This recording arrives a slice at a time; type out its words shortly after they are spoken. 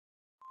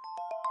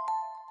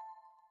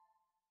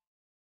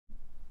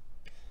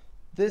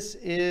This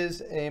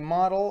is a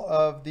model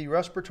of the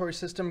respiratory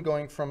system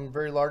going from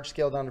very large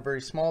scale down to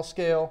very small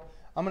scale.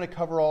 I'm going to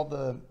cover all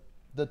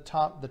the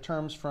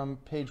terms from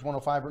page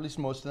 105, or at least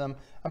most of them.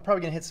 I'm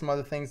probably going to hit some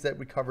other things that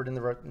we covered in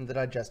the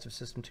digestive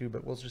system too,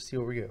 but we'll just see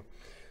where we go.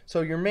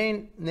 So your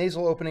main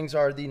nasal openings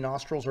are the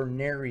nostrils, or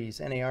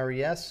nares,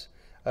 N-A-R-E-S.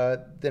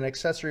 Then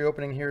accessory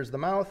opening here is the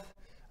mouth.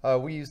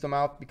 We use the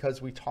mouth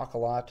because we talk a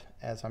lot,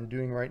 as I'm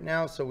doing right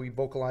now, so we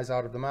vocalize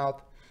out of the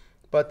mouth.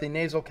 But the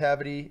nasal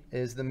cavity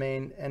is the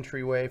main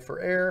entryway for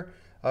air.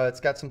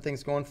 It's got some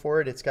things going for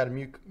it. It's got a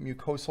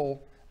mucosal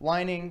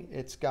lining.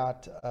 It's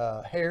got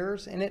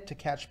hairs in it to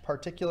catch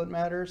particulate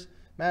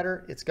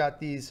matter. It's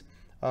got these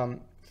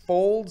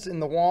folds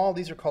in the wall.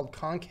 These are called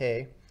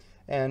conchae,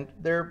 and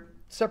they're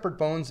separate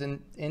bones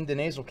in the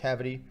nasal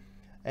cavity.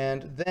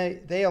 And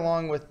they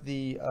along with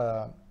the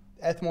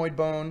ethmoid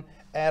bone,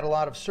 add a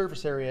lot of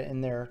surface area in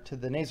there to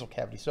the nasal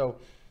cavity. So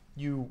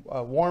you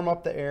warm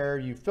up the air,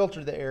 you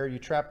filter the air, you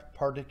trap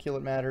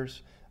particulate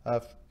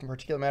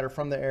matter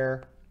from the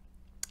air,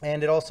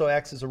 and it also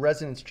acts as a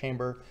resonance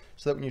chamber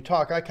so that when you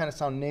talk, I kind of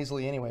sound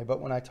nasally anyway,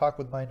 but when I talk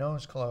with my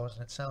nose closed,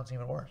 it sounds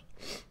even worse.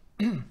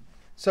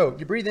 So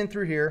you breathe in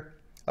through here,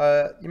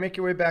 you make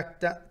your way back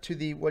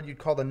to what you'd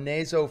call the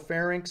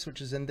nasopharynx, which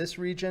is in this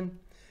region.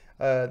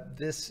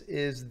 This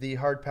is the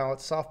hard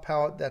palate, soft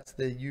palate, that's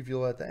the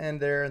uvula at the end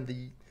there, and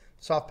the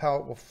soft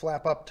palate will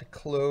flap up to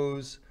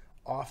close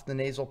off the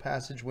nasal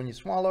passage when you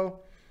swallow.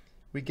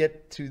 We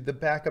get to the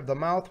back of the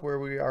mouth where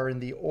we are in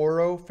the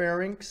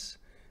oropharynx.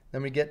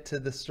 Then we get to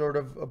the sort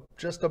of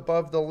just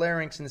above the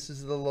larynx, and this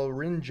is the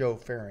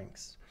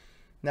laryngopharynx.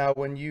 Now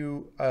when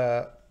you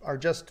are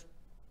just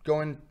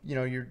going,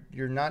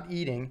 you're not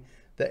eating,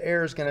 the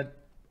air is going to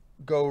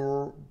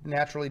go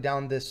naturally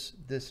down this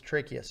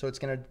trachea. So it's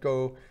going to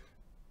go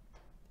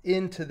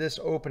into this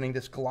opening,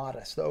 this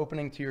glottis. The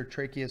opening to your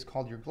trachea is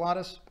called your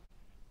glottis.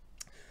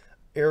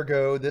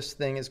 Ergo, this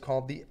thing is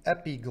called the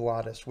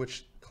epiglottis,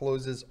 which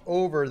closes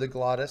over the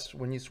glottis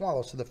when you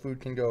swallow, so the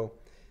food can go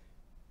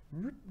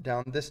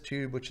down this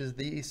tube, which is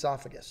the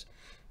esophagus.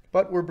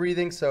 But we're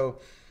breathing, so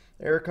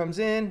air comes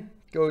in,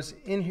 goes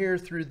in here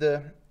through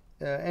the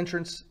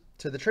entrance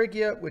to the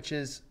trachea, which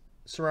is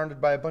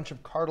surrounded by a bunch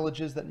of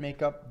cartilages that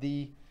make up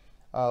the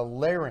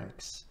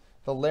larynx.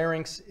 The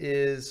larynx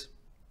is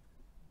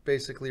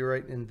basically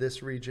right in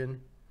this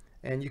region,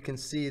 and you can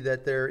see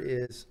that there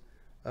is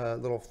a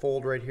little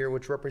fold right here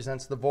which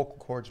represents the vocal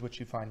cords which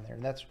you find there,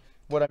 and that's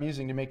what I'm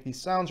using to make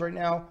these sounds right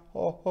now.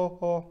 Ho, ho,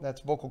 ho.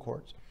 That's vocal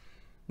cords.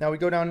 Now we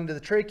go down into the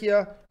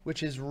trachea,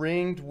 which is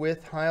ringed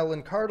with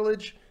hyaline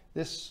cartilage.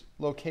 This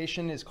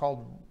location is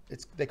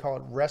they call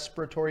it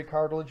respiratory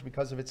cartilage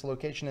because of its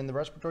location in the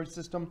respiratory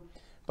system,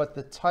 but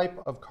the type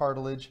of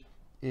cartilage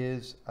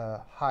is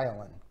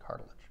hyaline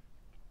cartilage.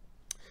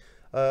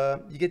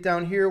 You get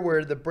down here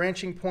where the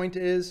branching point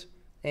is,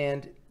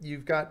 and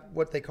you've got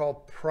what they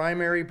call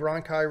primary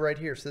bronchi right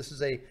here. So this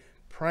is a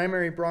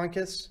primary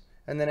bronchus,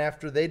 and then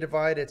after they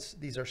divide,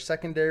 these are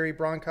secondary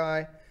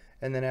bronchi,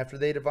 and then after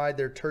they divide,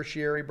 they're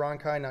tertiary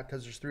bronchi, not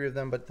because there's three of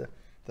them, but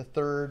the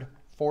third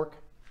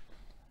fork.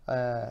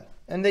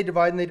 And they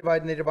divide and they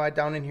divide and they divide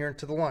down in here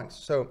into the lungs.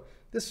 So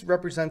this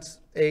represents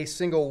a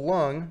single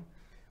lung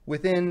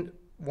within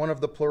one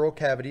of the pleural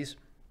cavities,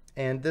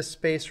 and this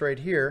space right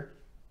here,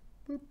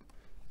 I'll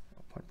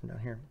point from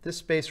down here, this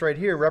space right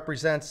here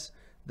represents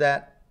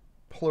that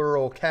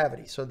pleural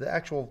cavity. So the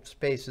actual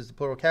space is the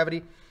pleural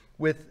cavity,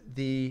 with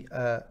the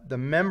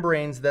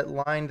membranes that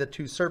line the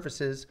two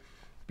surfaces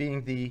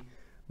being the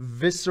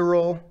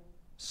visceral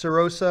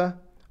serosa,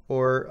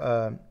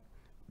 or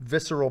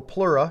visceral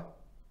pleura,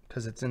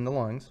 because it's in the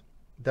lungs,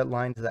 that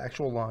lines the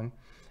actual lung,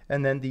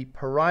 and then the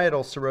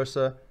parietal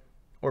serosa,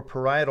 or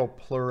parietal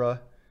pleura,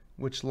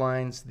 which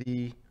lines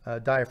the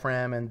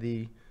diaphragm and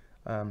the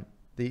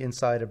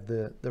inside of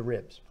the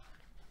ribs.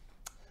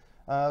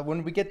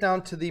 When we get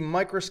down to the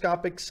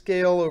microscopic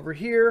scale over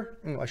here,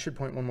 I should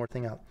point one more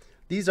thing out.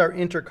 These are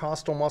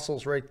intercostal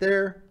muscles right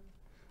there.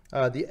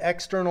 The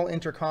external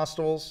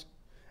intercostals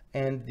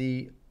and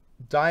the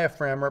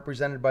diaphragm,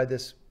 represented by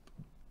this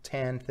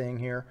tan thing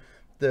here.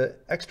 The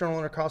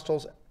external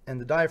intercostals and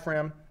the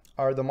diaphragm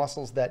are the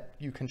muscles that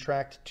you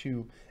contract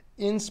to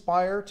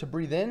inspire, to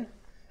breathe in.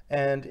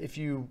 And if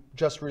you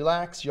just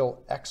relax,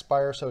 you'll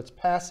expire. So it's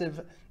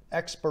passive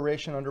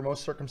expiration under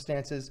most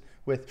circumstances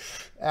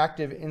with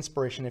active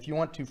inspiration. If you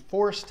want to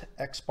forced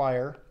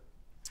expire,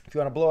 if you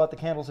want to blow out the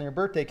candles on your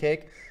birthday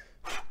cake,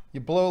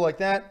 you blow like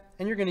that,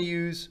 and you're going to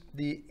use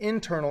the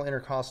internal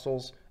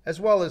intercostals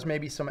as well as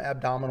maybe some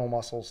abdominal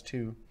muscles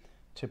to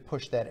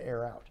push that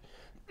air out.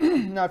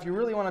 Now, if you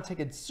really want to take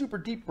a super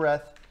deep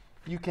breath,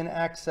 you can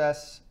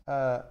access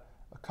a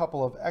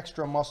couple of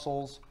extra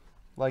muscles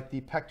like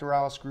the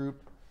pectoralis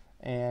group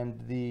and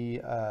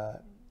the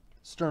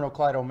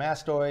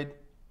sternocleidomastoid.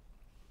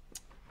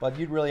 But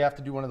you'd really have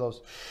to do one of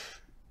those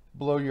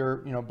blow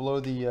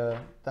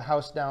the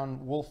house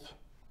down wolf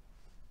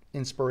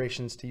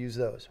inspirations to use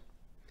those.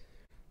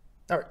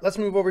 All right, let's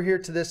move over here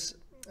to this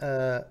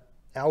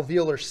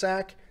alveolar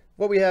sac.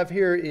 What we have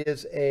here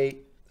is a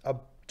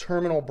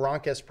terminal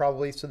bronchus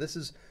probably. So this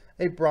is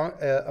a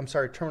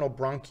terminal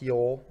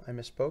bronchiole. I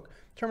misspoke.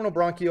 Terminal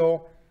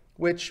bronchiole,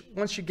 which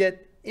once you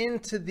get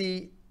into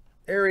the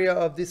area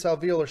of this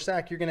alveolar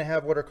sac, you're going to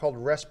have what are called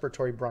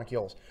respiratory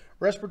bronchioles.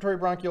 Respiratory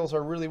bronchioles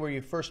are really where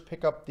you first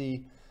pick up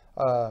the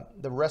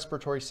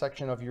respiratory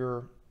section of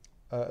your,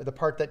 the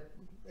part that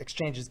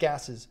exchanges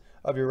gases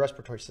of your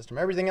respiratory system.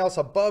 Everything else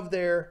above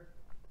there,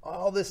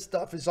 all this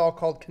stuff is all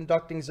called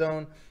conducting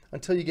zone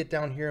until you get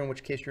down here, in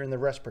which case you're in the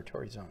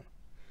respiratory zone.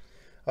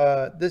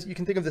 You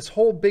can think of this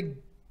whole big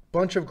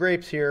bunch of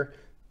grapes here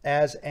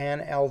as an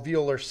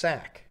alveolar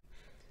sac.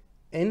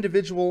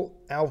 Individual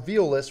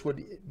alveolus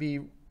would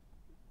be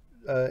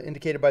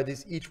indicated by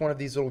each one of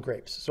these little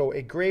grapes. So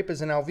a grape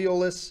is an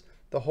alveolus,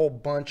 the whole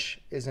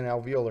bunch is an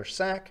alveolar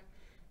sac.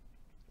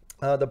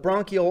 The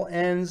bronchiole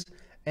ends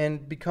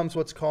and becomes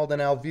what's called an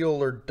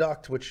alveolar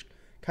duct, which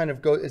kind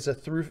of is a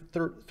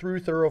through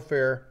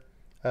thoroughfare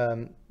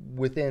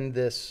within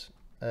this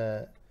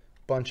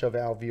bunch of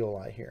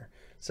alveoli here.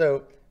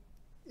 So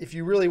if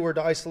you really were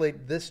to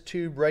isolate this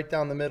tube right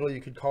down the middle,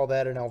 you could call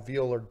that an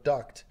alveolar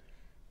duct,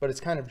 but it's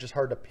kind of just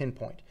hard to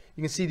pinpoint.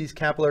 You can see these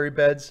capillary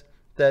beds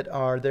that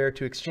are there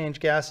to exchange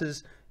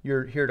gases.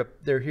 They're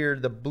here,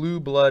 the blue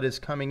blood is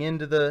coming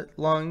into the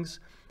lungs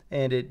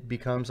and it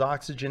becomes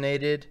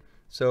oxygenated.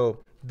 So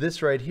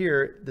this right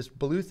here, this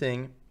blue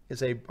thing,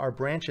 is are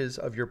branches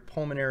of your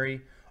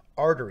pulmonary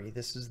artery.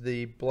 This is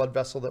the blood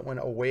vessel that went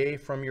away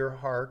from your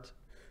heart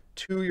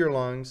to your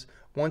lungs.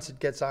 Once it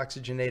gets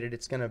oxygenated,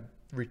 it's going to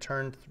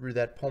return through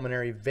that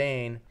pulmonary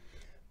vein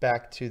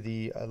back to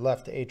the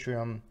left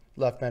atrium,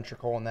 left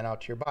ventricle, and then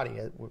out to your body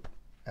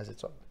as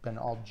it's been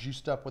all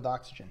juiced up with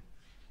oxygen.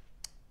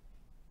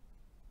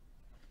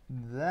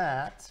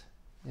 That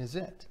is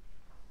it.